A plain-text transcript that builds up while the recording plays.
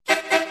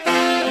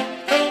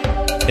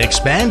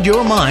Expand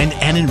your mind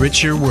and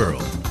enrich your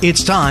world.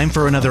 It's time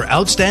for another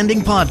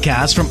outstanding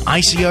podcast from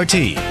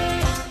ICRT.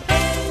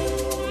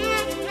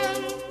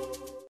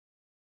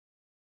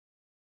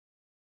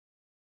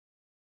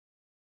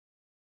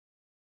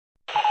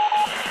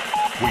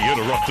 We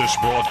interrupt this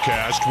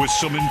broadcast with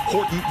some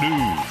important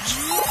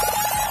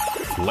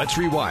news. Let's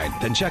rewind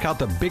and check out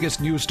the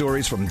biggest news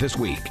stories from this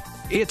week.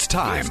 It's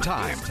time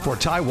for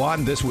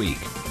Taiwan This Week.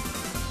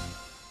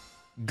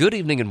 Good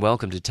evening and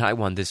welcome to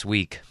Taiwan This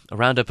Week, a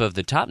roundup of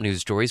the top news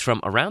stories from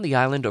around the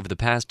island over the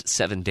past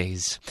 7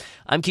 days.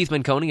 I'm Keith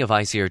Manconi of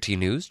ICRT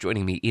News.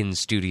 Joining me in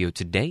studio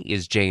today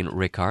is Jane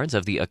Rickards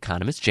of The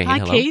Economist. Jane, Hi,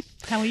 hello. Keith.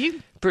 How are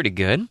you? Pretty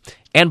good.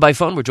 And by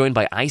phone, we're joined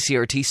by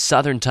ICRT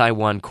Southern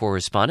Taiwan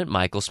correspondent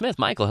Michael Smith.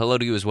 Michael, hello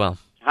to you as well.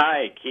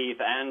 Hi, Keith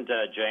and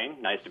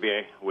Jane. Nice to be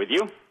with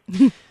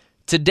you.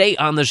 Today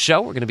on the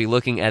show, we're going to be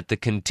looking at the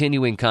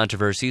continuing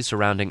controversies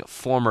surrounding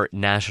former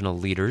national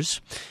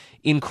leaders,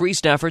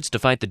 increased efforts to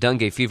fight the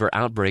dengue fever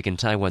outbreak in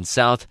Taiwan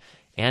South,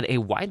 and a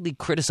widely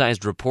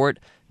criticized report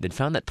that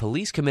found that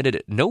police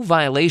committed no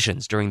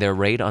violations during their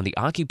raid on the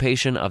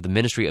occupation of the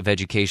Ministry of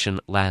Education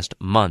last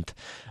month.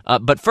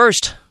 But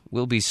first,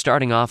 we'll be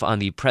starting off on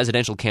the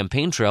presidential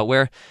campaign trail,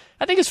 where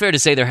I think it's fair to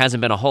say there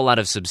hasn't been a whole lot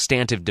of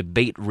substantive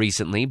debate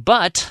recently,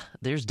 but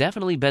there's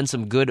definitely been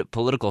some good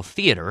political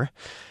theater.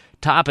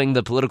 Topping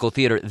the political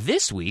theater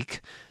this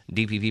week,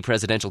 DPP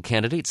presidential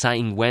candidate Tsai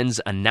Ing-wen's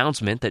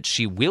announcement that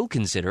she will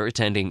consider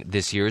attending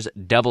this year's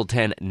Double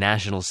Ten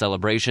national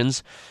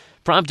celebrations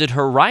prompted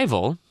her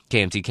rival,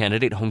 KMT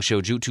candidate Hong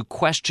Xiuju, to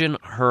question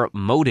her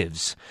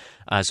motives.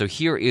 So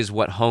here is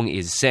what Hong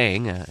is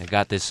saying. I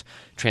got this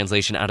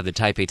translation out of the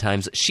Taipei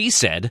Times. She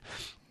said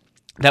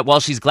that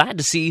while she's glad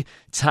to see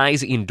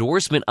Tsai's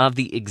endorsement of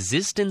the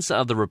existence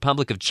of the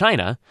Republic of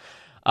China,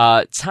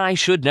 Tsai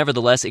should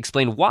nevertheless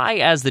explain why,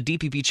 as the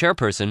DPP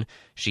chairperson,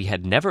 she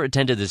had never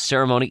attended this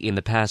ceremony in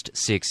the past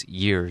 6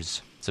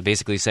 years. So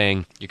basically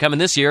saying, you're coming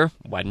this year,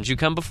 why didn't you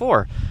come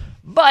before?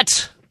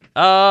 But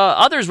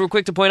others were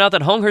quick to point out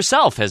that Hong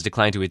herself has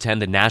declined to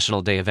attend the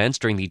National Day events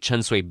during the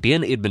Chen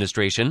Shui-bian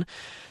administration.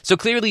 So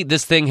clearly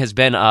this thing has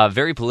been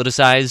very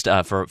politicized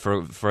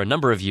for a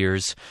number of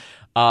years.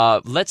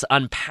 Let's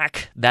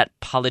unpack that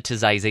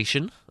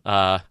politicization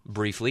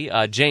briefly.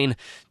 Jane,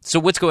 so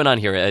what's going on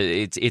here?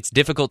 It's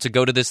difficult to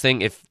go to this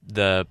thing if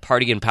the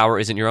party in power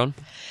isn't your own?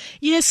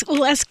 Yes,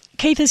 well, as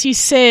Keith, as you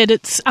said,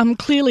 it's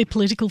clearly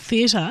political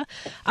theatre.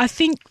 I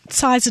think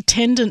Tsai's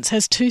attendance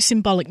has two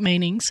symbolic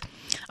meanings.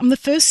 The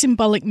first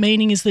symbolic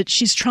meaning is that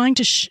she's trying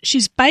to,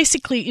 she's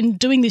basically, in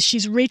doing this,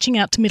 she's reaching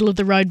out to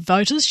middle-of-the-road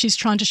voters. She's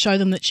trying to show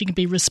them that she can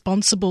be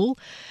responsible.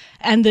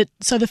 And that,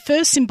 so the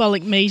first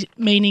symbolic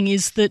meaning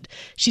is that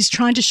she's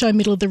trying to show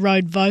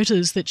middle-of-the-road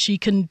voters that she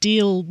can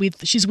deal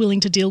with, she's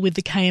willing to deal with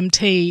the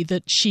KMT,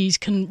 that she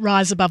can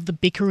rise above the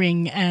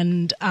bickering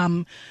and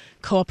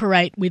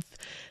cooperate with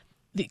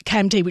the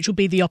KMT, which will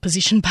be the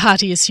opposition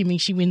party, assuming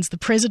she wins the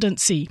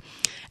presidency.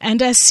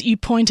 And as you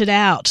pointed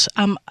out,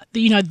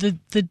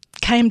 the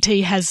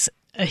KMT has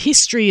a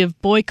history of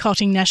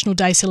boycotting National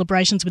Day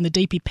celebrations when the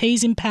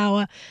DPP's in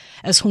power,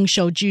 as Hong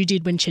Xiuju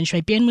did when Chen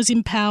Shui-bian was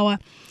in power.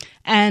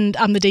 And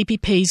the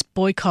DPP's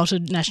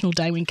boycotted National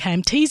Day when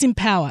KMT's in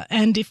power.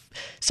 And if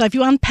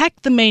you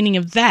unpack the meaning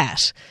of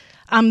that,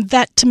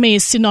 that to me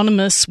is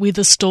synonymous with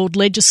a stalled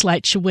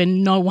legislature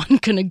when no one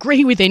can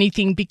agree with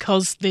anything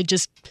because they're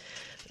just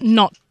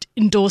not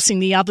endorsing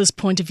the other's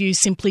point of view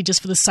simply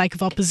just for the sake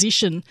of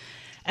opposition.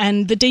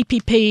 And the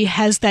DPP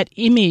has that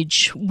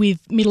image with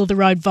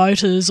middle-of-the-road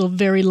voters or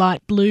very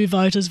light blue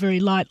voters, very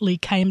lightly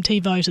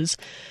KMT voters.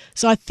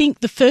 So I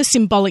think the first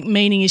symbolic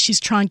meaning is she's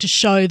trying to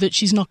show that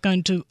she's not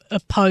going to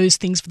oppose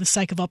things for the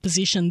sake of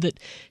opposition, that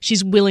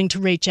she's willing to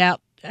reach out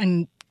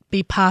and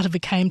be part of a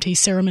KMT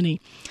ceremony.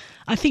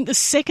 I think the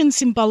second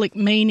symbolic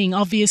meaning,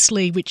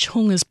 obviously, which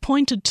Hong has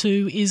pointed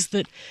to, is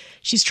that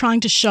she's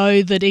trying to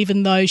show that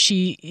even though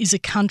she is a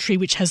country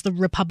which has the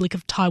Republic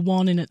of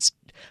Taiwan in its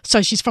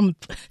so she's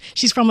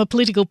from a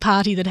political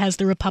party that has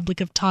the Republic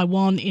of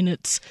Taiwan in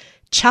its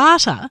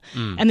charter,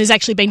 and there's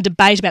actually been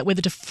debate about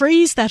whether to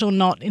freeze that or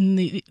not in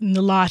the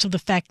light of the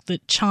fact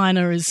that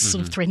China is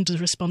sort of threatened to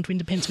respond to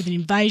independence with an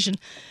invasion.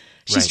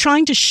 She's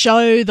trying to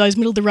show those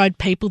middle-of-the-road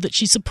people that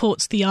she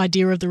supports the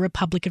idea of the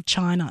Republic of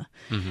China.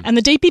 And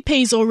the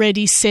DPP's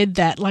already said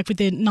that, like with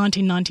their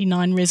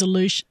 1999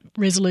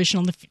 resolution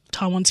on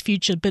Taiwan's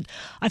future. But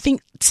I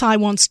think Tsai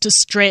wants to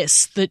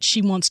stress that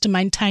she wants to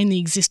maintain the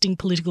existing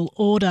political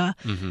order,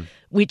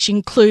 which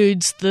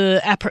includes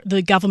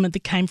the government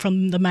that came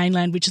from the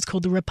mainland, which is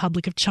called the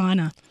Republic of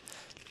China.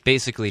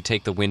 Basically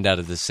take the wind out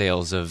of the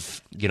sails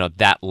of,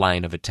 that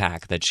line of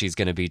attack, that she's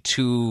going to be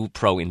too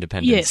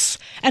pro-independence. Yes,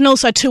 and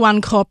also too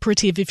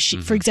uncooperative if she,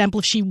 for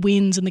example, if she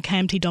wins and the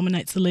KMT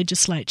dominates the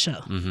legislature.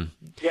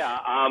 Yeah,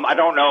 I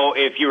don't know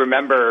if you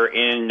remember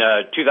in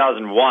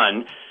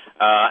 2001,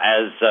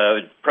 as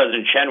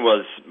President Chen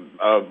was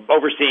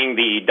overseeing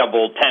the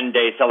Double 10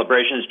 Day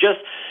celebrations, just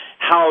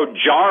how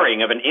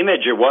jarring of an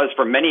image it was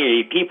for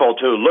many people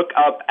to look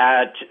up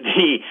at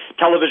the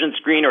television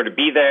screen or to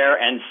be there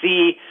and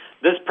see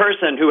this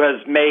person who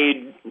has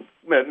made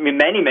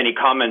many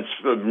comments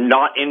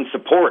not in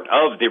support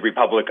of the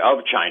Republic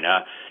of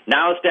China,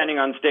 now standing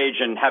on stage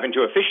and having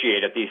to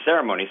officiate at these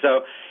ceremonies.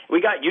 So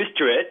we got used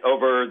to it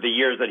over the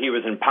years that he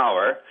was in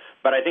power,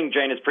 but I think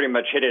Jane has pretty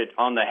much hit it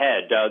on the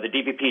head. The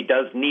DPP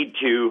does need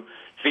to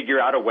figure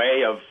out a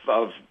way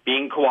of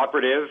being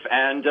cooperative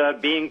and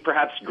being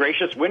perhaps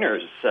gracious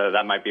winners.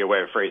 That might be a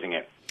way of phrasing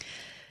it.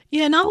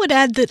 Yeah, and I would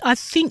add that I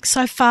think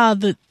so far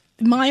that,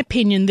 in my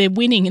opinion, they're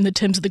winning in the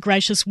terms of the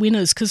gracious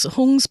winners, because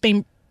Hung's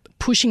been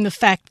pushing the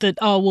fact that,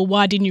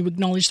 why didn't you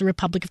acknowledge the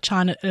Republic of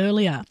China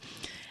earlier?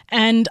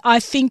 And I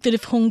think that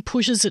if Hung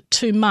pushes it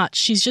too much,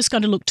 she's just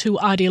going to look too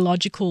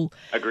ideological.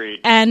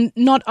 Agreed. And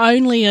not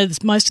only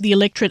is most of the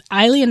electorate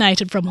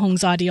alienated from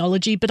Hung's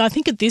ideology, but I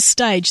think at this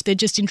stage they're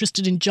just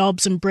interested in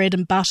jobs and bread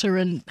and butter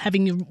and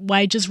having your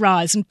wages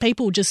rise. And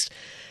people just,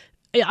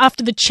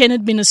 after the Chen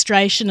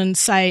administration and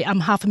say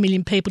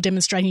 500,000 people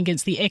demonstrating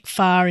against the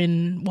ECFA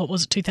in,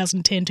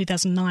 2010,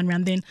 2009,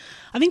 around then,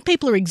 I think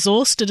people are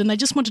exhausted and they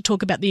just want to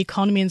talk about the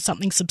economy and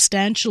something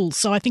substantial.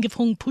 So I think if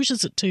Hung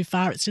pushes it too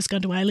far, it's just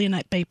going to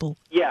alienate people.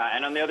 Yeah,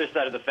 and on the other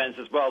side of the fence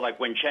as well, like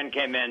when Chen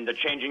came in, the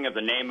changing of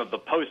the name of the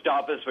post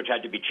office, which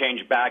had to be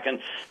changed back, and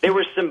they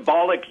were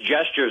symbolic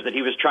gestures that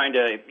he was trying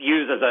to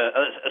use as a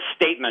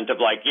statement of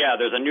like, yeah,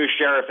 there's a new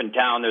sheriff in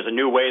town, there's a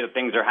new way that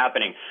things are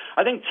happening.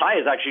 I think Tsai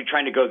is actually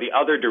trying to go the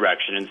other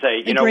direction and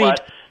say, you know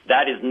what,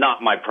 that is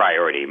not my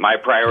priority. My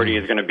priority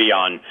is going to be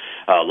on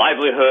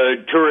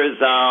livelihood,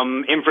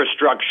 tourism,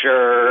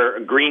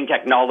 infrastructure, green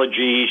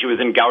technology. She was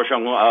in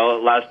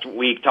Kaohsiung last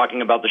week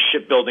talking about the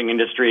shipbuilding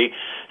industry.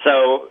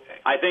 So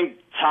I think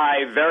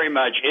Tsai very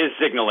much is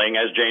signaling,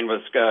 as Jane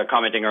was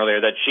commenting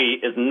earlier, that she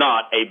is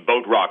not a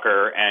boat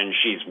rocker and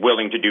she's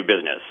willing to do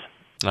business.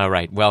 All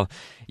right. Well,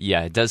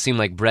 yeah, it does seem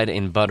like bread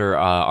and butter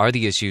are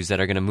the issues that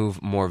are going to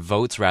move more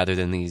votes rather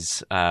than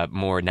these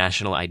more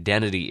national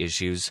identity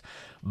issues.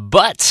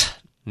 But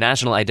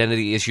national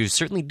identity issues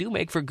certainly do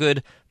make for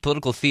good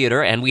political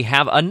theater, and we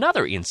have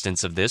another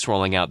instance of this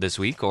rolling out this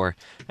week, or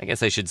I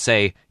guess I should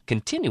say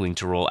continuing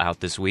to roll out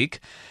this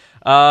week,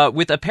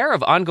 with a pair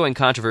of ongoing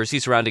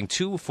controversies surrounding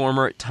two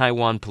former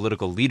Taiwan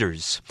political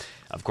leaders.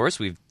 Of course,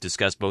 we've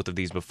discussed both of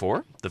these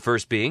before, the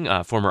first being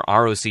former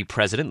ROC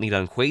President Lee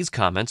Teng-hui's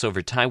comments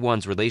over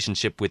Taiwan's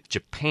relationship with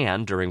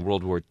Japan during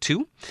World War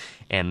II,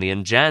 and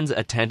Lian Zhan's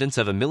attendance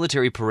of a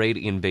military parade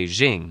in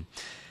Beijing.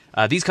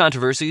 These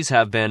controversies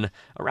have been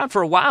around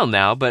for a while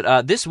now,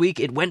 but this week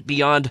it went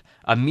beyond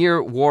a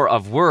mere war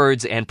of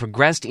words and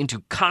progressed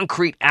into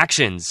concrete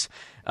actions.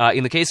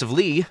 In the case of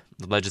Lee,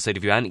 the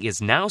Legislative Yuan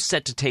is now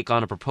set to take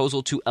on a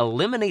proposal to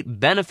eliminate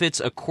benefits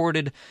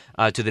accorded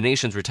to the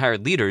nation's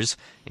retired leaders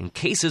in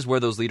cases where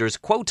those leaders,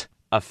 quote,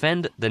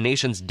 offend the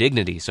nation's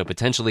dignity. So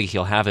potentially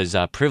he'll have his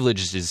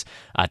privileges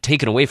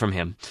taken away from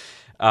him.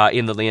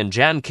 In the Lian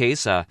Zhan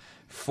case,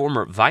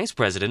 former Vice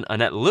President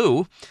Annette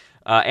Lu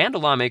and a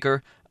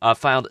lawmaker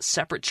filed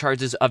separate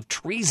charges of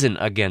treason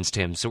against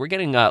him. So we're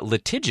getting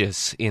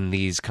litigious in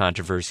these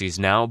controversies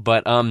now.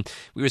 But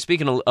we were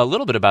speaking a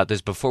little bit about this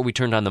before we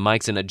turned on the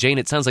mics. And Jane,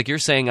 it sounds like you're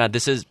saying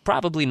this is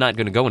probably not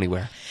going to go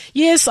anywhere.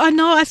 Yes, I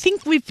know. I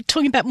think we're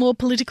talking about more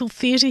political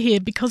theatre here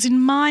because in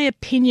my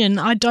opinion,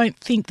 I don't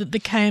think that the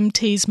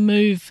KMT's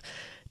move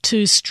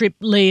to strip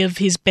Lee of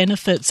his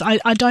benefits,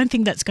 I don't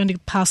think that's going to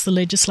pass the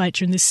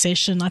legislature in this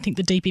session. I think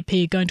the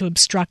DPP are going to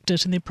obstruct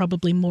it, and there are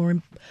probably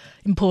more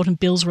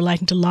important bills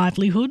relating to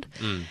livelihood.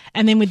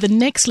 And then with the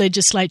next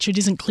legislature, it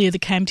isn't clear the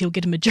KMT will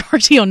get a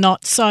majority or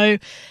not. So,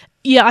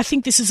 yeah, I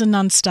think this is a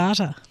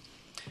non-starter.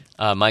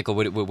 Michael,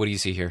 what do you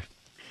see here?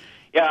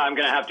 Yeah, I'm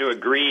going to have to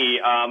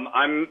agree.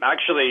 I'm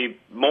actually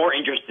more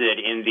interested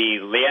in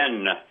the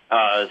Lian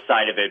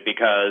side of it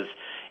because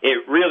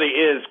it really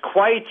is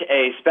quite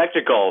a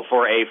spectacle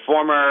for a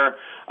former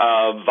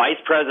vice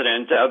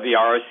president of the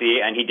ROC,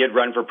 and he did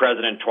run for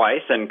president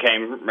twice and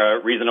came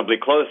reasonably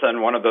close on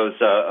one of those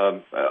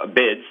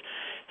bids,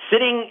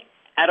 sitting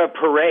at a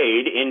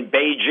parade in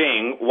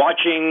Beijing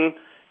watching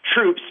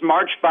troops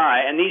march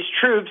by, and these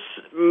troops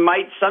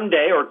might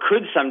someday or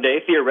could someday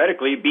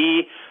theoretically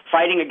be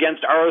fighting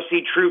against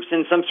ROC troops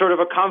in some sort of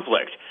a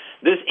conflict.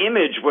 This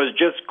image was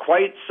just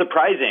quite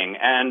surprising,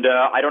 and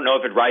I don't know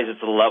if it rises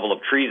to the level of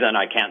treason.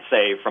 I can't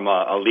say from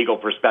a legal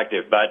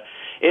perspective, but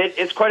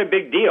it's quite a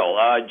big deal.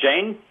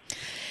 Jane?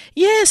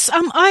 Yes,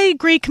 I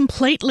agree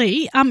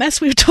completely. As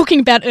we were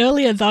talking about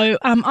earlier, though,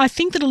 I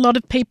think that a lot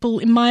of people,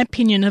 in my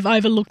opinion, have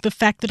overlooked the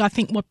fact that I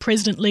think what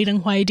President Lee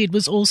Teng-hui did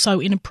was also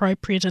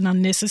inappropriate and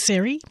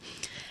unnecessary.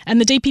 And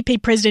the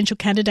DPP presidential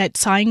candidate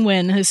Tsai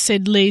Ing-wen has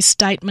said Lee's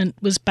statement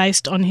was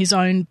based on his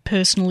own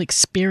personal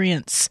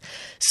experience.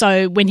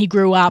 So when he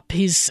grew up,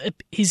 his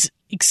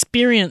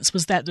experience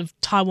was that of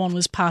Taiwan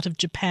was part of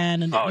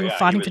Japan and we were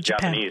fighting for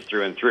Japan. Japanese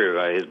through and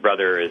through. His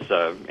brother is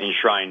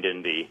enshrined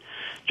in the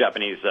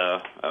Japanese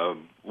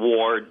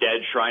war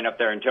dead shrine up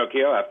there in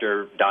Tokyo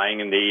after dying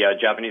in the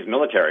Japanese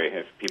military,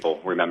 if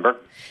people remember.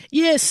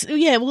 Yes,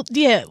 yeah, well,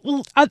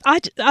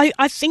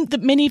 I think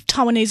that many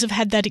Taiwanese have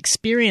had that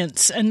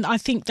experience, and I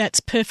think that's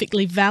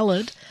perfectly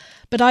valid.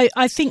 But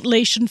I think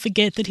Lee shouldn't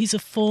forget that he's a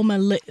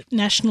former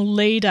national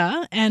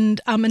leader,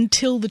 and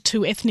until the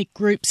two ethnic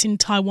groups in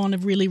Taiwan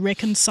have really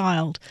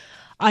reconciled,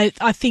 I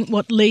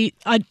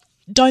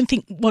don't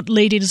think what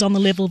Lee did is on the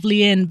level of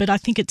Lien, but I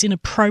think it's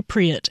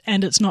inappropriate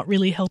and it's not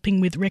really helping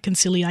with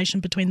reconciliation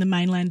between the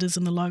mainlanders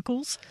and the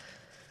locals.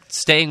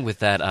 Staying with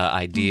that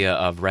idea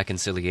of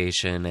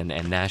reconciliation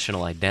and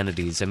national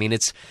identities, I mean,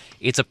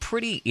 it's a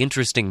pretty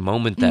interesting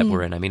moment that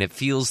we're in. I mean, it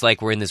feels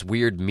like we're in this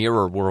weird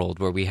mirror world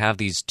where we have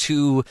these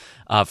two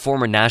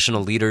former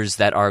national leaders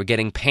that are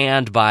getting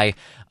panned by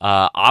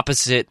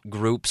opposite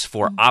groups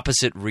for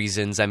opposite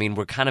reasons. I mean,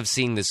 we're kind of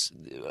seeing this,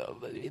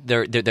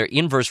 they're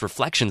inverse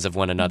reflections of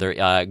one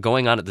another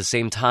going on at the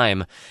same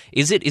time.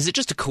 Is it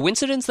just a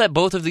coincidence that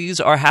both of these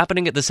are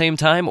happening at the same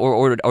time,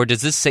 or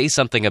does this say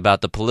something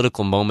about the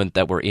political moment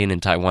that we're in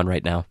Taiwan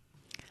right now?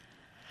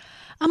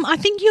 I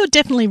think you're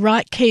definitely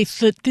right, Keith,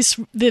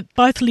 that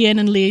both Lien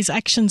and Lee's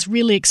actions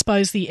really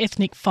expose the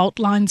ethnic fault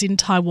lines in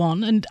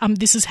Taiwan, and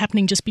this is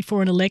happening just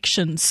before an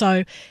election.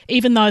 So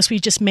even though, as we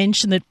just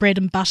mentioned, that bread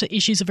and butter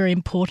issues are very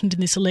important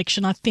in this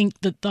election, I think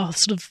that the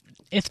sort of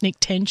ethnic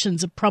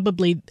tensions are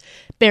probably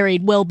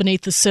buried well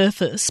beneath the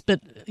surface,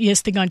 but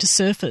yes, they're going to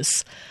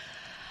surface.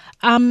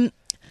 I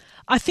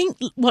think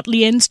what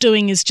Lien's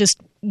doing is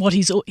just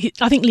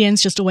I think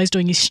Lien's just always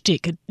doing his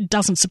shtick. It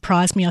doesn't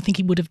surprise me. I think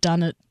he would have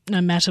done it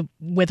no matter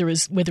whether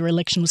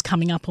election was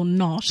coming up or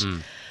not.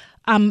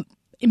 In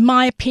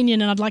my opinion,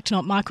 and I'd like to know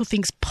what Michael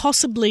thinks,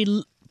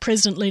 possibly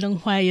President Lee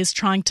Teng-hui is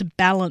trying to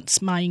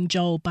balance Ma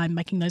Ying-jeou by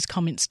making those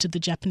comments to the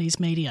Japanese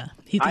media.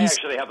 I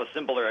actually have a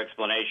simpler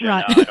explanation.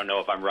 Right. I don't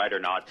know if I'm right or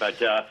not,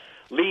 but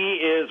Lee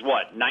is,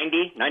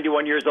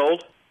 91 years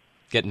old?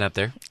 Getting up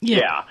there.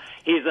 Yeah.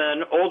 He's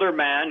an older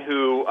man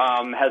who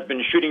has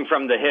been shooting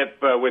from the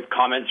hip with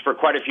comments for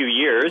quite a few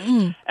years.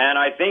 And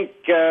I think,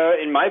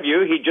 in my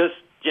view, he just,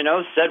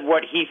 said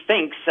what he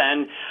thinks.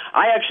 And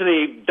I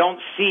actually don't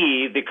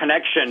see the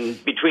connection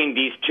between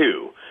these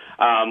two.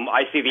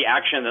 I see the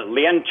action that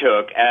Lien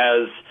took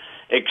as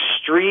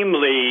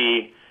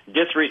extremely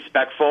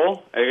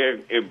disrespectful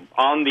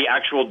on the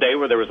actual day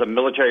where there was a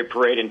military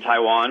parade in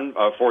Taiwan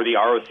for the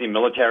ROC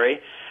military.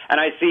 And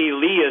I see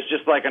Lee as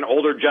just like an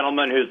older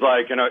gentleman who's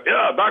like,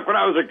 yeah, back when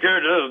I was a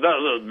kid,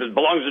 it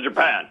belongs to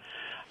Japan.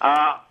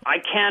 I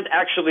can't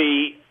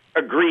actually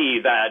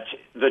agree that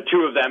the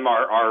two of them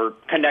are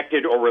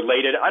connected or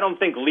related. I don't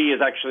think Lee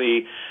is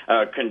actually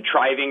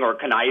contriving or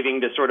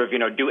conniving to sort of,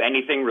 do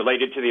anything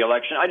related to the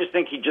election. I just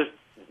think he just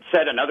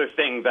said another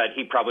thing that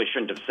he probably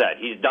shouldn't have said.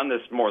 He's done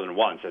this more than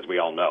once, as we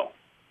all know.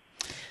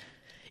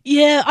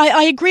 Yeah,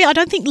 I agree. I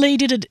don't think Lee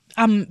did it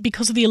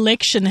because of the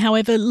election.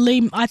 However,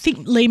 I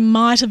think Lee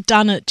might have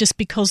done it just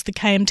because the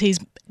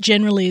KMTs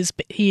generally,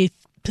 he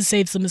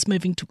perceives them as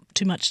moving too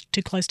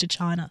close to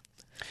China.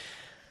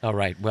 All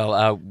right.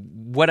 Well,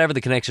 whatever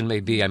the connection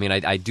may be, I mean,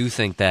 I do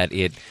think that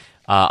it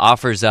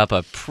offers up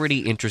a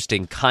pretty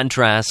interesting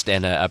contrast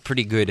and a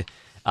pretty good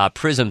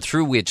prism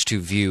through which to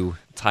view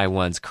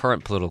Taiwan's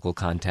current political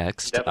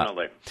context.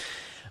 Definitely.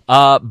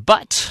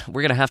 But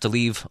we're going to have to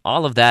leave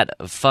all of that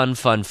fun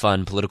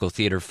political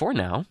theater for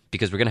now,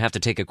 because we're going to have to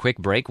take a quick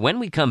break. When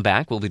we come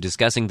back, we'll be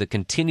discussing the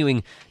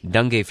continuing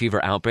dengue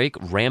fever outbreak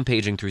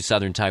rampaging through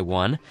southern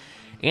Taiwan,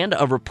 and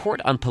a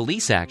report on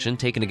police action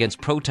taken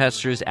against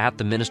protesters at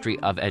the Ministry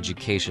of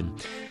Education.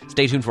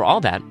 Stay tuned for all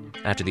that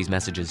after these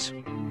messages.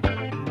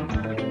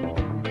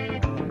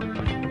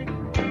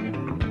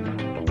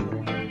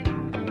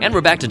 And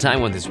we're back to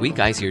Taiwan This Week,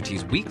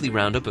 ICRT's weekly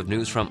roundup of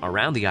news from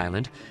around the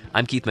island.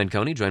 I'm Keith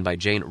Menconi, joined by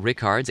Jane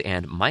Rickards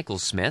and Michael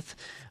Smith.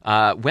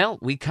 Well,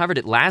 we covered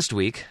it last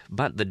week,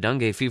 but the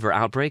dengue fever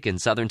outbreak in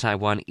southern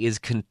Taiwan is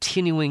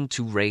continuing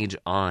to rage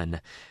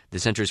on. The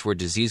Centers for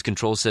Disease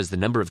Control says the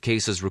number of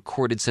cases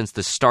recorded since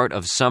the start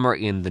of summer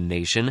in the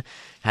nation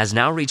has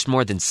now reached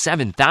more than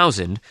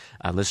 7,000.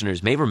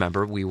 Listeners may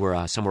remember we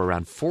were somewhere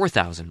around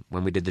 4,000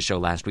 when we did the show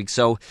last week,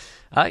 so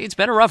it's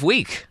been a rough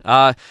week.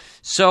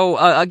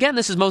 Again,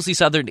 this is mostly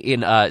centered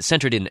in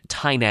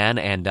Tainan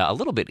and a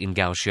little bit in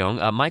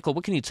Kaohsiung. Michael,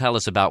 what can you tell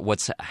us about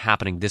what's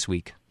happening this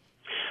week?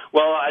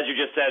 Well, as you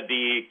just said,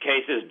 the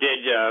cases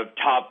did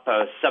top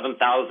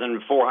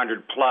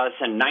 7,400 plus,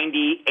 and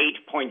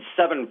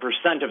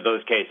 98.7% of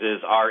those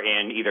cases are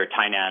in either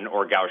Tainan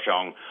or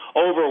Kaohsiung,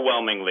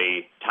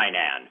 overwhelmingly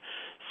Tainan.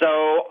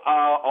 So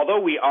although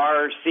we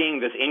are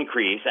seeing this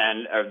increase,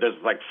 and there's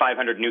like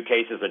 500 new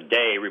cases a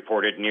day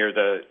reported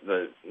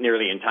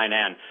nearly in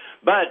Tainan,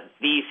 but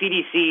the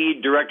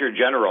CDC Director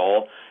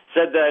General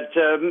said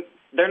that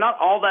they're not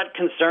all that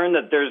concerned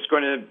that there's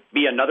going to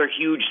be another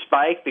huge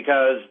spike,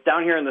 because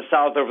down here in the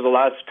south over the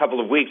last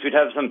couple of weeks, we'd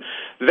have some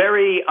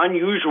very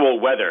unusual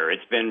weather.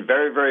 It's been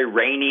very, very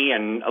rainy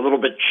and a little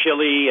bit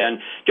chilly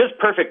and just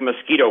perfect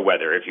mosquito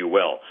weather, if you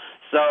will.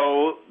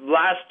 So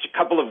last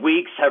couple of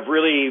weeks have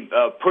really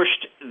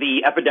pushed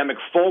the epidemic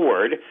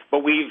forward,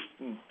 but we've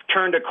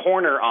turned a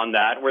corner on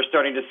that. We're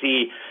starting to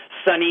see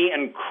sunny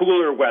and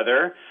cooler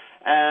weather.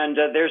 And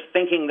there's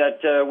thinking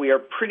that we are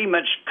pretty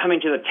much coming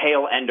to the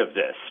tail end of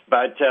this.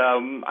 But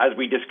as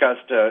we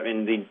discussed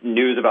in the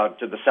news about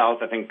the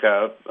South, I think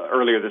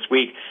earlier this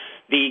week,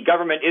 the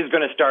government is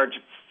going to start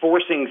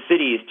forcing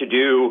cities to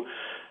do,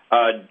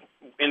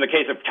 in the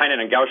case of Tainan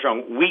and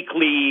Kaohsiung,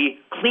 weekly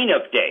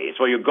cleanup days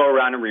where you go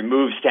around and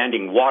remove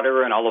standing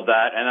water and all of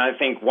that. And I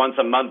think once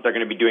a month they're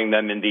going to be doing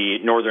them in the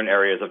northern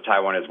areas of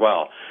Taiwan as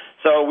well.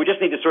 So we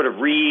just need to sort of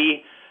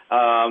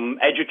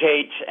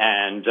educate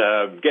and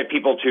get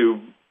people to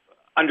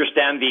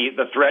understand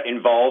the threat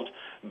involved.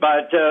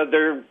 But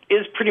there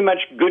is pretty much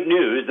good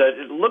news that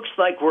it looks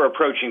like we're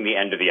approaching the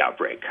end of the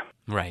outbreak.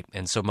 Right,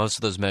 and so most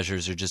of those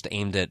measures are just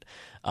aimed at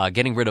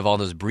getting rid of all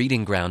those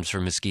breeding grounds for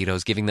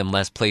mosquitoes, giving them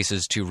less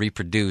places to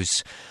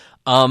reproduce.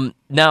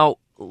 Now,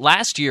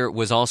 last year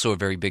was also a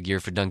very big year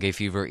for dengue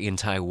fever in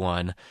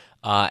Taiwan.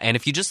 And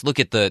if you just look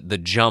at the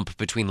jump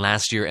between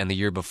last year and the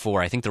year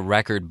before, I think the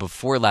record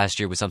before last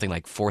year was something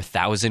like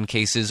 4,000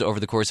 cases over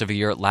the course of a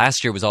year.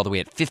 Last year was all the way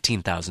at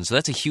 15,000, so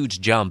that's a huge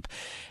jump.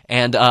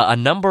 And a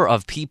number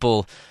of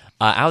people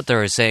out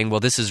there are saying, well,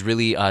 this is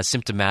really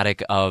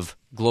symptomatic of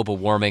global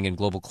warming and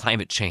global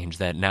climate change,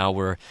 that now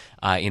we're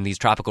in these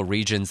tropical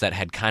regions that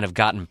had kind of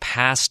gotten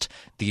past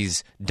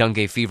these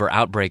dengue fever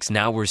outbreaks.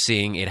 Now we're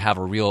seeing it have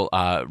a real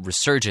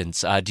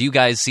resurgence. Do you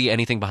guys see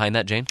anything behind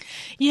that, Jane?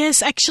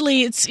 Yes,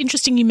 actually, it's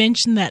interesting you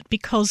mentioned that,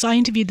 because I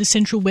interviewed the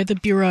Central Weather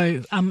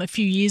Bureau a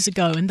few years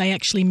ago, and they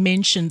actually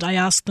mentioned, I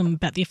asked them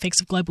about the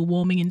effects of global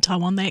warming in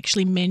Taiwan. They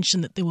actually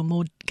mentioned that there were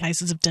more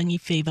cases of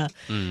dengue fever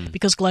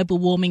because global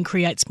warming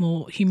creates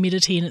more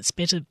humidity and it's a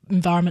better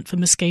environment for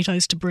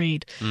mosquitoes to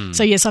breed.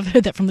 So yes, I've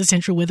heard that from the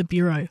Central Weather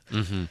Bureau.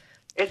 Mm-hmm.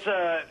 It's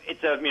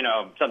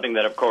something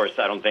that, of course,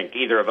 I don't think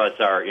either of us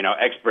are,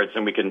 experts,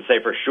 and we can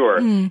say for sure.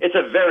 It's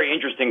a very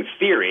interesting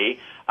theory.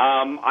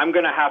 I'm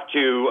going to have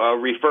to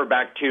refer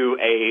back to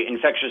a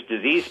infectious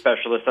disease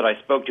specialist that I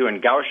spoke to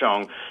in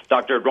Kaohsiung,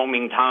 Dr.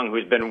 Rongming Tang,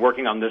 who's been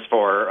working on this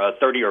for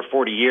 30 or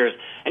 40 years.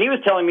 And he was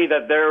telling me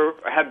that there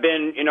have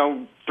been,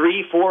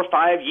 3, 4,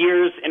 5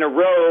 years in a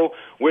row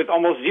with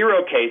almost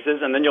zero cases,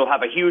 and then you'll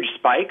have a huge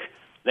spike.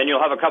 Then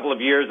you'll have a couple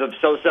of years of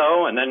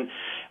so-so, and then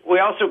we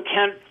also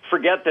can't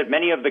forget that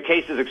many of the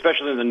cases,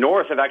 especially in the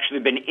north, have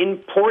actually been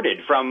imported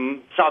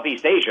from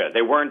Southeast Asia.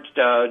 They weren't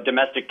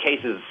domestic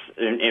cases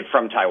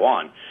from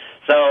Taiwan.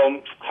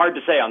 So hard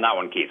to say on that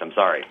one, Keith. I'm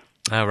sorry.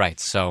 All right,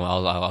 so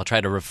I'll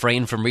try to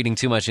refrain from reading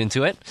too much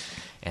into it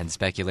and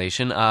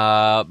speculation.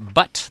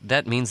 But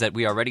that means that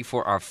we are ready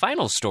for our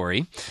final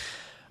story.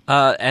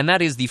 And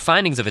that is the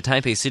findings of a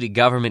Taipei City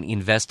government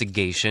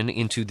investigation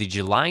into the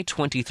July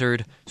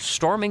 23rd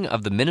storming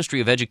of the Ministry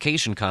of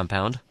Education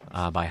compound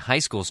by high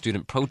school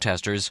student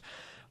protesters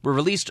were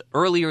released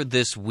earlier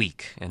this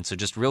week. And so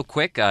just real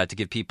quick, to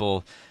give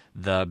people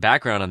the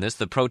background on this,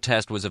 the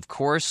protest was, of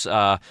course,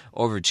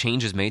 over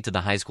changes made to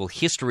the high school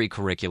history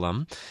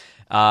curriculum.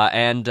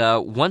 And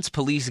once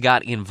police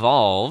got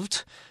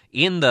involved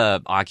in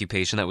the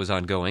occupation that was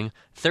ongoing,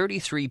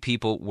 33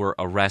 people were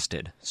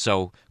arrested.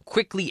 So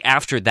quickly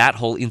after that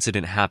whole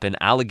incident happened,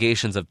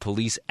 allegations of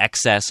police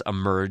excess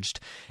emerged,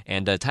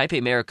 and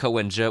Taipei Mayor Ko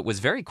Wen-je was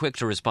very quick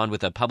to respond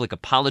with a public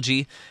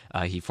apology.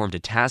 He formed a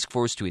task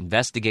force to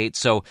investigate.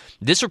 So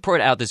this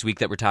report out this week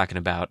that we're talking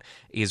about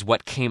is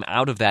what came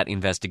out of that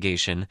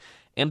investigation.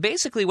 And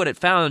basically what it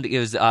found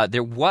is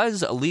there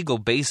was a legal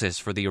basis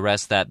for the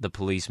arrest that the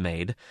police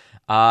made,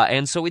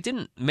 and so it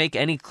didn't make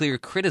any clear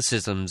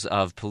criticisms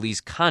of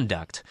police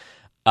conduct.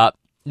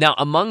 Now,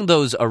 among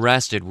those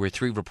arrested were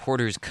 3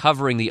 reporters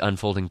covering the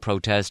unfolding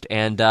protest,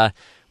 and,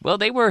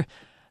 they were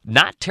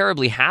not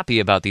terribly happy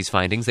about these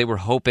findings. They were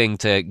hoping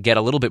to get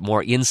a little bit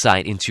more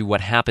insight into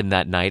what happened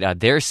that night.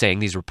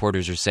 These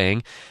reporters are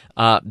saying,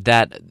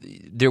 that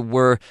there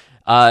were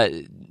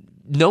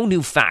no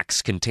new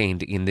facts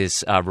contained in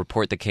this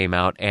report that came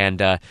out, and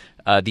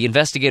the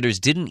investigators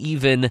didn't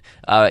even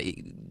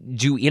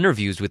do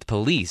interviews with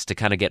police to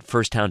kind of get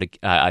first-hand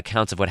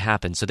accounts of what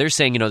happened. So they're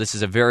saying, this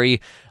is a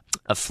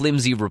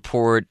flimsy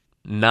report,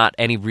 not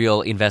any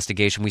real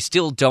investigation. We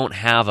still don't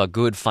have a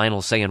good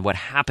final say on what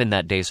happened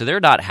that day, so they're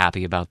not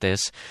happy about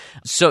this.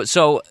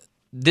 So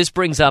this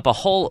brings up a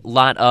whole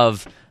lot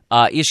of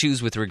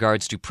issues with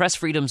regards to press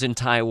freedoms in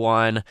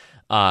Taiwan,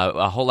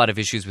 a whole lot of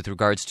issues with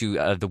regards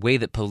to the way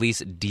that police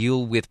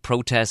deal with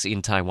protests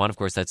in Taiwan. Of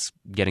course, that's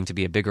getting to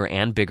be a bigger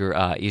and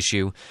bigger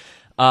issue.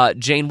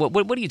 Jane,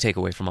 what do you take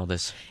away from all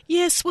this?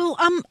 Yes, well,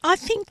 I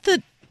think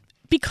that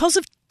because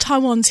of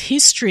Taiwan's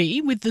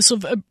history with the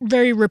sort of a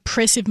very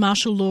repressive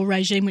martial law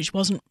regime, which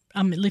wasn't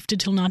lifted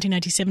till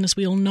 1987, as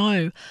we all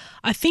know,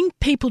 I think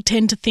people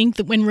tend to think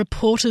that when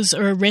reporters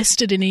are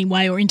arrested in any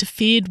way or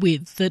interfered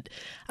with, that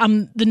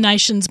the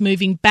nation's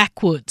moving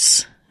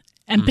backwards,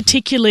 and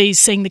particularly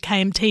seeing the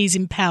KMTs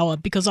in power,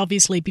 because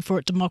obviously before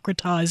it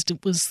democratised,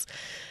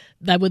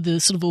 they were the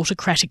sort of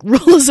autocratic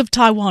rulers of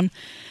Taiwan.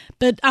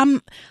 But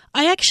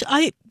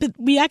But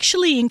we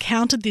actually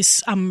encountered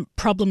this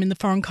problem in the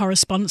Foreign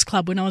Correspondents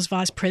Club when I was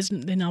vice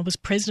president. Then I was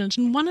president,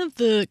 and one of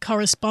the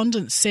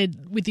correspondents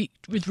said,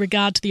 with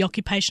regard to the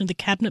occupation of the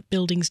cabinet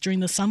buildings during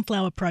the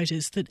sunflower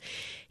protest, that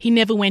he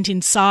never went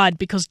inside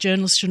because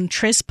journalists shouldn't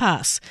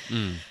trespass.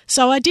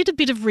 So I did a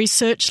bit of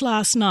research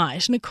last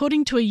night, and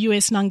according to a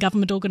US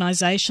non-government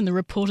organisation, the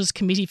Reporters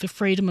Committee for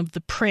Freedom of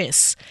the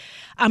Press,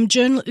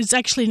 it's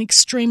actually an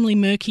extremely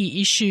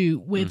murky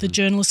issue whether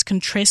journalists can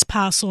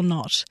trespass or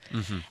not.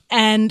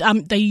 And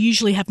they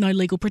usually have no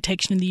legal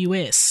protection in the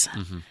US.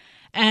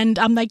 And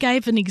they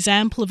gave an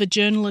example of a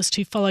journalist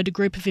who followed a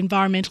group of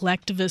environmental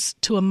activists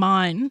to a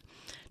mine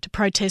to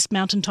protest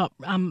mountaintop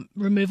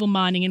removal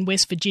mining in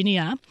West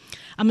Virginia.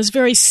 It was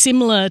very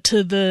similar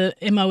to the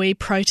MOE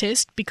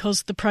protest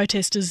because the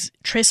protesters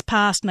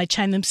trespassed and they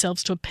chained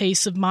themselves to a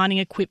piece of mining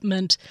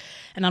equipment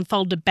and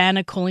unfolded a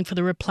banner calling for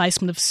the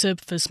replacement of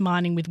surface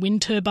mining with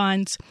wind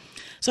turbines.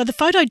 So the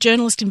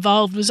photojournalist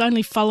involved was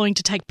only following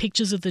to take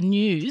pictures of the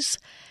news,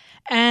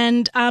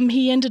 and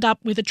he ended up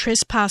with a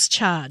trespass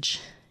charge.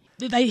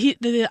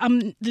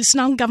 This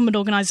non-government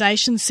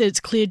organisation said it's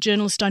clear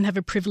journalists don't have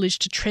a privilege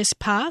to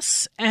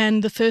trespass,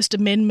 and the First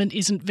Amendment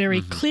isn't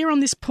very clear on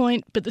this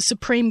point, but the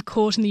Supreme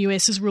Court in the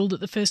US has ruled that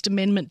the First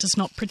Amendment does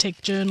not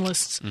protect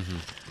journalists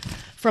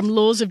from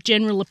laws of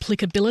general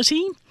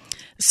applicability.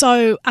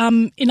 So,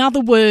 in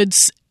other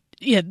words,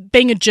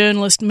 being a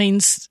journalist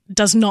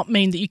does not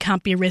mean that you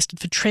can't be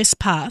arrested for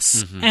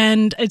trespass.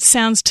 And it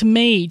sounds to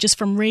me, just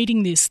from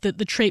reading this, that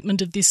the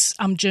treatment of this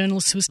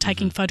journalist who was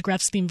taking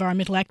photographs of the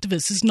environmental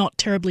activists is not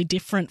terribly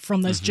different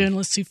from those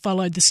journalists who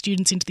followed the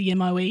students into the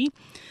MOE.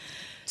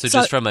 So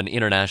just from an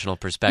international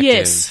perspective.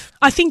 Yes.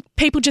 I think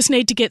people just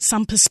need to get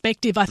some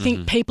perspective. I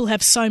think people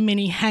have so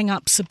many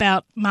hang-ups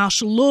about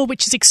martial law,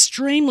 which is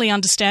extremely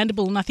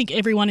understandable, and I think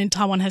everyone in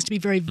Taiwan has to be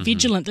very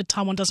vigilant that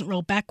Taiwan doesn't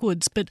roll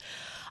backwards. But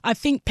I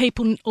think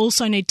people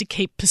also need to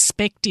keep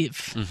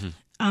perspective.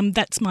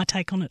 That's my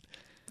take on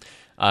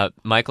it.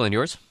 Michael, and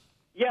yours?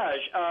 Yeah,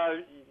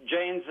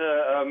 Jane's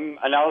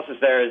analysis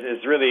there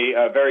is really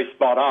very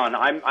spot on.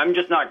 I'm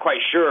just not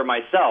quite sure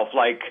myself.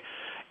 Like,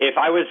 if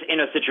I was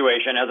in a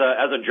situation as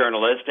a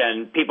journalist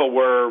and people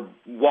were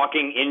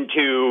walking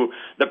into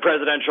the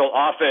presidential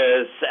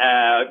office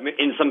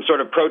in some sort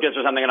of protest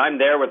or something, and I'm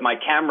there with my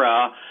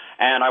camera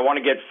and I want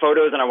to get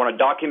photos and I want to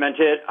document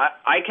it,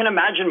 I can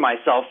imagine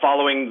myself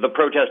following the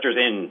protesters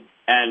in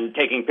and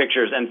taking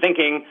pictures and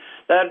thinking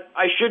that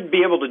I should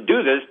be able to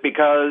do this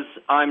because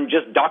I'm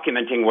just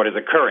documenting what is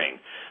occurring.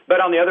 But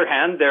on the other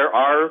hand, there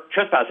are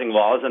trespassing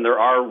laws and there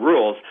are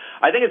rules.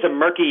 I think it's a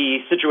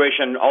murky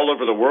situation all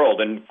over the world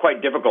and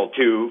quite difficult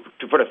to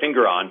put a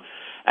finger on.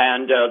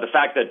 And the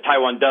fact that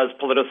Taiwan does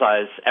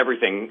politicize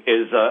everything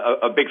is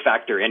a big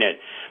factor in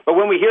it. But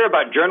when we hear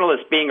about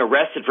journalists being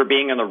arrested for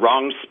being in the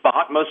wrong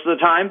spot most of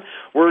the time,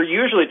 we're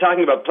usually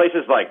talking about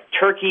places like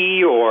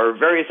Turkey or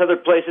various other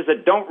places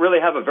that don't really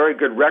have a very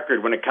good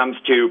record when it comes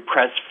to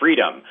press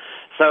freedom.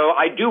 So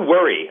I do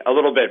worry a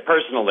little bit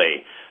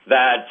personally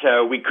that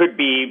we could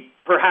be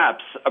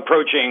perhaps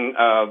approaching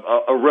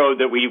a road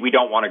that we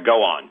don't want to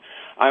go on.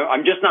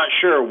 I'm just not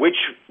sure which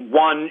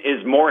one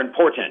is more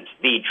important,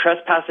 the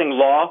trespassing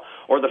law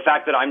or the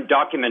fact that I'm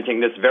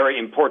documenting this very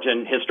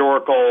important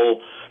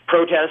historical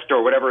protest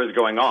or whatever is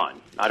going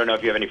on. I don't know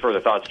if you have any further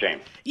thoughts, Jane.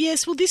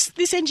 Yes, well, this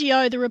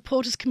NGO, the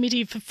Reporters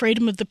Committee for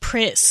Freedom of the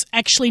Press,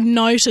 actually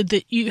noted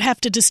that you have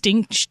to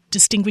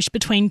distinguish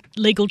between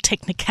legal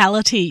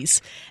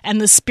technicalities and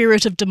the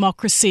spirit of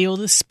democracy or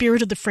the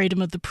spirit of the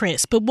freedom of the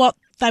press. But what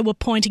they were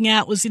pointing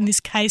out was in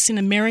this case in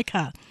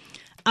America,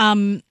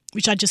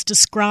 which I just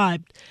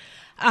described,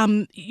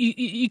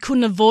 you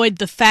couldn't avoid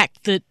the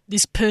fact that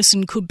this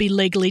person could be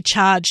legally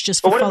charged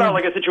just for But what following...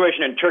 about like a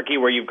situation in Turkey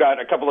where you've got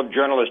a couple of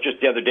journalists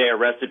just the other day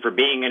arrested for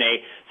being in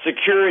a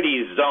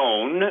security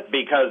zone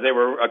because they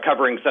were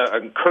covering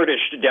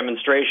Kurdish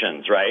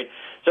demonstrations, right?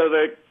 So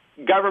the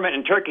government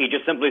in Turkey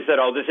just simply said,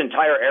 oh, this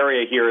entire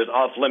area here is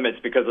off limits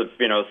because of,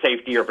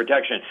 safety or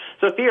protection.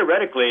 So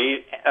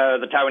theoretically,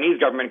 the Taiwanese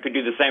government could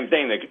do the same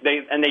thing.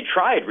 They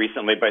tried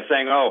recently by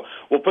saying, oh,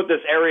 we'll put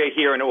this area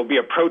here and it will be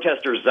a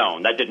protester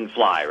zone. That didn't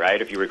fly,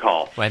 right, if you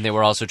recall. And they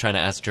were also trying to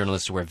ask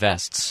journalists to wear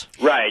vests.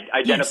 Right,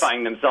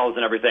 identifying themselves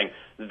and everything.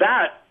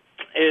 That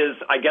is,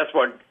 I guess,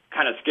 what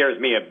kind of scares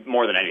me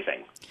more than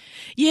anything.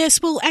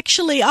 Yes, well,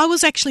 actually, I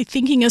was actually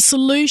thinking a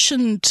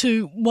solution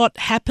to what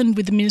happened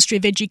with the Ministry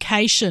of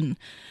Education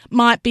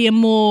might be a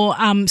more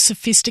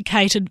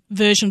sophisticated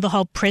version of the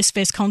whole press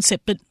vest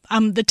concept. But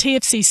the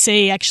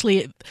TFCC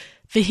actually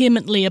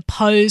vehemently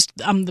opposed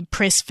the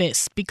press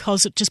vest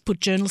because it just put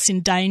journalists in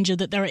danger,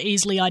 that they were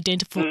easily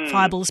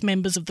identifiable as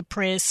members of the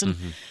press. And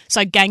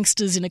so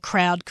gangsters in a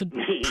crowd could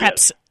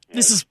perhaps,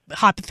 this is a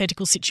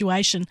hypothetical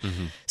situation.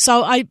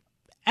 So I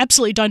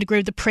absolutely don't agree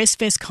with the press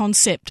vest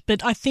concept,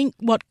 but I think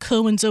what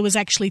Kerwin-Zur was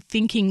actually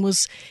thinking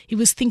was he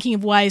was thinking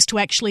of ways to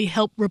actually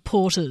help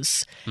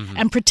reporters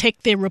and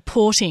protect their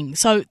reporting.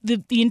 So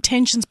the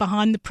intentions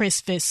behind the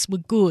press vests were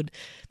good.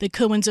 That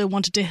Kerwin-Zur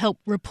wanted to help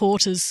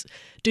reporters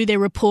do their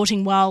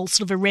reporting while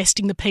sort of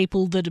arresting the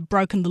people that had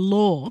broken the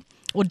law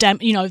or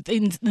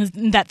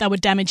in that they were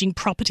damaging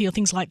property or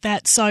things like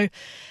that. So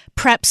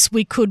perhaps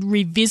we could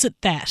revisit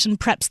that, and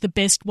perhaps the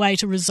best way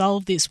to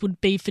resolve this would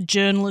be for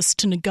journalists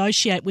to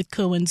negotiate with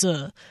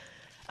Kuan-Zer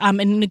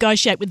and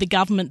negotiate with the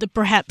government that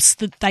perhaps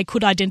that they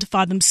could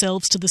identify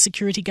themselves to the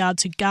security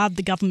guards who guard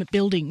the government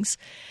buildings,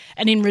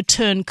 and in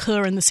return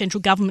Kerr and the central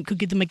government could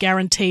give them a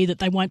guarantee that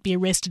they won't be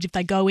arrested if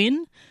they go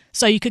in.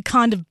 So you could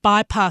kind of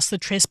bypass the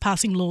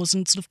trespassing laws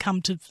and sort of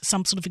come to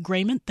some sort of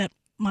agreement. That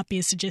might be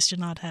a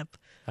suggestion I'd have.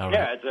 Right.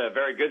 Yeah, it's a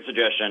very good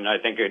suggestion. I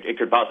think it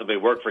could possibly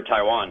work for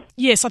Taiwan.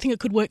 Yes, I think it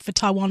could work for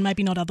Taiwan,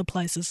 maybe not other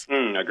places.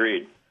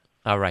 Agreed.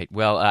 All right.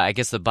 Well, I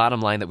guess the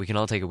bottom line that we can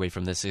all take away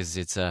from this is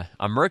it's a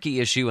murky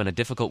issue and a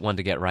difficult one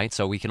to get right,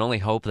 so we can only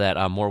hope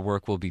that more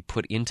work will be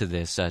put into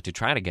this to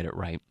try to get it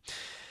right.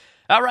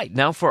 All right,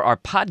 now for our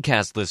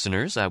podcast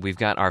listeners, we've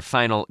got our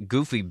final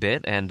goofy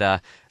bit, and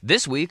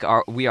this week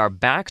we are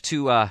back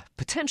to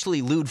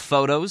potentially lewd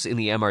photos in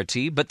the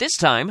MRT, but this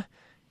time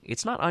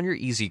it's not on your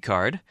easy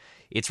card.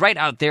 It's right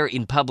out there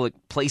in public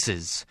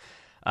places.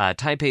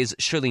 Taipei's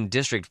Shilin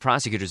District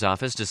Prosecutor's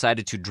Office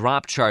decided to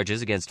drop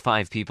charges against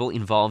 5 people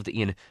involved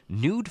in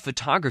nude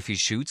photography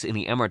shoots in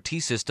the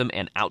MRT system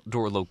and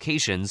outdoor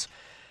locations.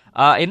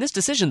 And this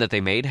decision that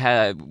they made,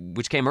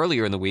 which came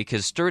earlier in the week,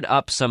 has stirred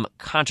up some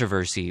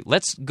controversy.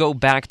 Let's go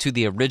back to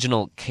the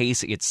original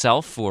case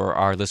itself for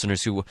our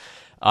listeners who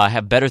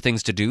have better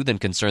things to do than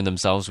concern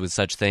themselves with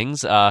such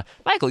things.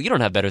 Michael, you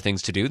don't have better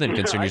things to do than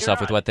concern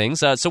yourself with what things.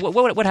 So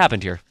what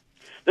happened here?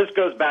 This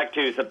goes back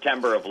to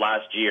September of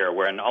last year,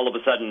 when all of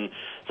a sudden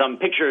some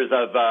pictures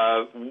of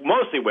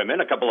mostly women,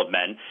 a couple of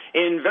men,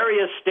 in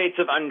various states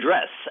of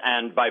undress.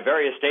 And by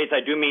various states, I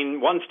do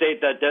mean one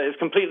state that is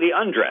completely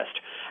undressed.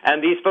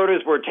 And these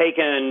photos were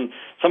taken,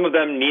 some of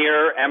them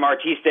near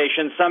MRT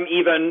stations, some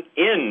even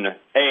in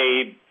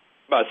a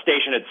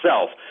station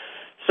itself.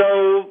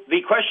 So the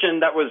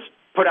question that was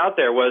put out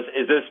there was,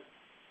 is this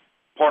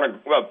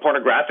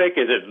pornographic?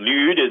 Is it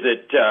lewd? Is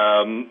it...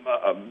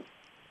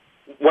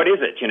 what is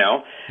it,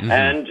 Mm-hmm.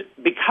 And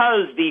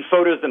because the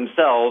photos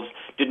themselves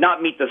did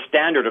not meet the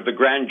standard of the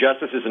Grand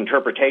Justice's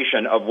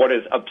interpretation of what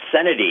is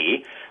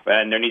obscenity,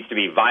 and there needs to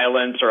be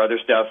violence or other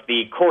stuff,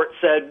 the court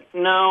said,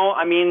 no,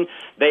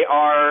 they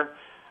are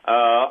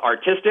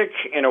artistic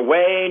in a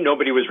way.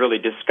 Nobody was really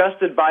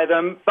disgusted by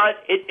them.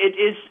 But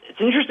it's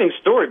an interesting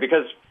story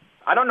because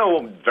I don't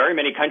know very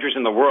many countries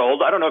in the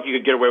world. I don't know if you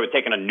could get away with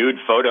taking a nude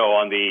photo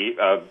on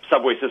the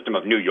subway system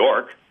of New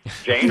York,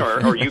 Jane,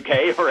 or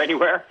UK or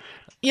anywhere.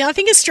 Yeah, I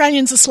think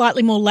Australians are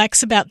slightly more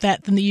lax about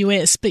that than the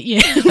US, but yeah,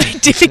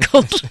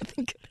 difficult, I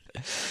think.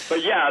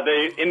 But yeah,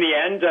 in the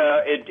end,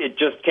 it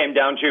just came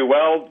down to,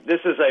 well, this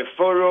is a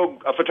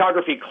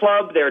photography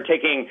club. They're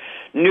taking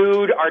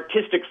nude,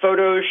 artistic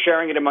photos,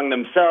 sharing it among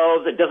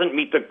themselves. It doesn't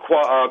meet the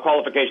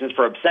qualifications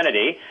for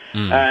obscenity.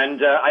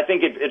 And I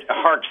think it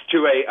harks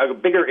to a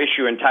bigger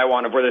issue in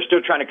Taiwan of where they're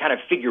still trying to kind of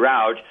figure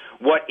out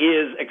what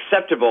is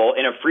acceptable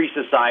in a free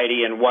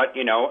society and what,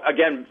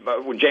 again,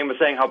 when Jane was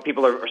saying how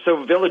people are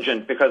so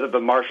vigilant because of the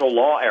martial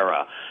law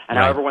era and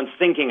how everyone's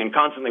thinking and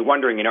constantly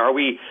wondering, are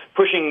we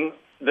pushing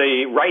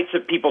the rights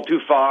of people too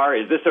far?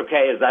 Is this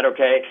okay? Is that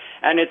okay?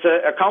 And it's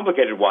a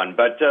complicated one.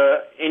 But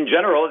in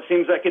general, it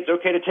seems like it's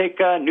okay to take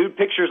nude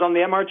pictures on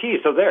the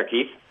MRT. So there,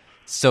 Keith.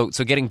 So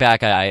getting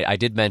back, I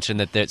did mention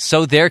that.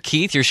 So there,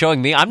 Keith, you're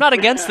showing me. I'm not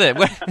against it.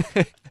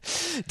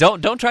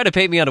 Don't try to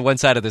paint me onto one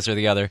side of this or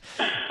the other.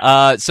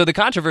 So the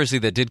controversy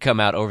that did come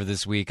out over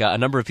this week, a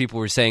number of people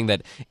were saying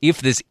that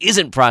if this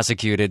isn't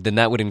prosecuted, then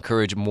that would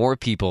encourage more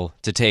people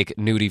to take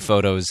nudie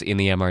photos in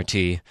the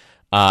MRT.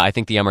 I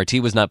think the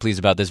MRT was not pleased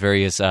about this.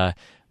 Various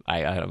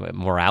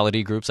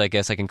morality groups, I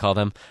guess I can call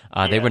them.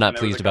 They were not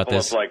pleased about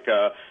this. Like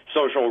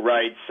social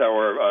rights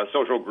or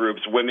social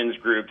groups, women's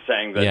groups,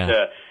 saying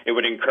that it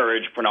would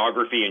encourage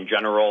pornography in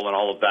general and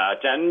all of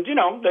that. And,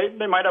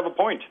 they might have a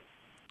point.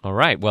 All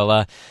right.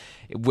 Well,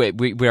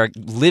 we are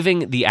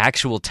living the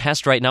actual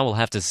test right now. We'll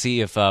have to see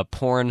if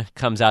porn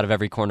comes out of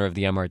every corner of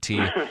the MRT.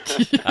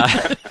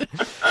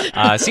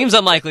 Seems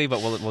unlikely,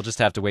 but we'll just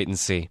have to wait and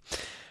see.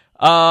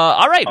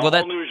 All right. A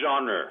whole new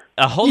genre.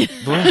 A whole,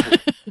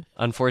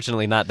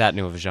 unfortunately, not that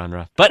new of a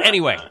genre. But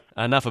anyway,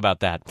 enough about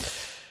that.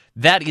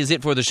 That is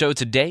it for the show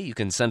today. You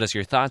can send us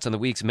your thoughts on the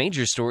week's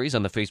major stories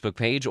on the Facebook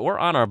page or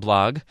on our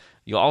blog.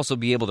 You'll also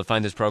be able to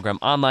find this program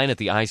online at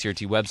the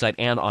ICRT website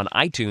and on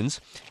iTunes.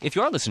 If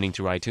you are listening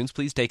through iTunes,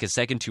 please take a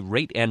second to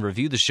rate and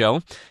review the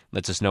show.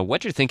 Lets us know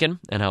what you're thinking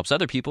and helps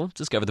other people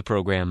discover the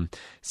program.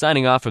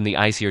 Signing off from the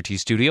ICRT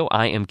studio,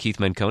 I am Keith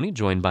Menconi,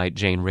 joined by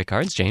Jane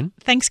Rickards. Jane.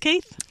 Thanks,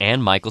 Keith.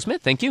 And Michael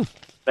Smith. Thank you.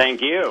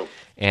 Thank you.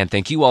 And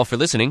thank you all for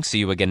listening. See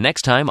you again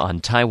next time on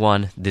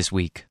Taiwan This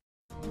Week.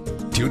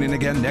 Tune in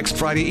again next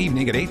Friday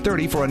evening at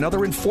 8:30 for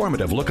another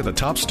informative look at the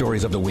top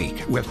stories of the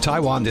week with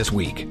Taiwan This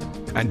Week.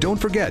 And don't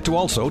forget to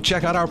also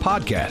check out our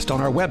podcast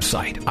on our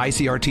website,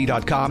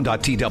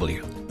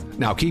 icrt.com.tw.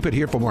 Now keep it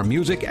here for more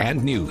music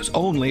and news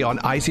only on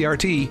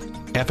ICRT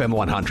FM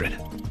 100.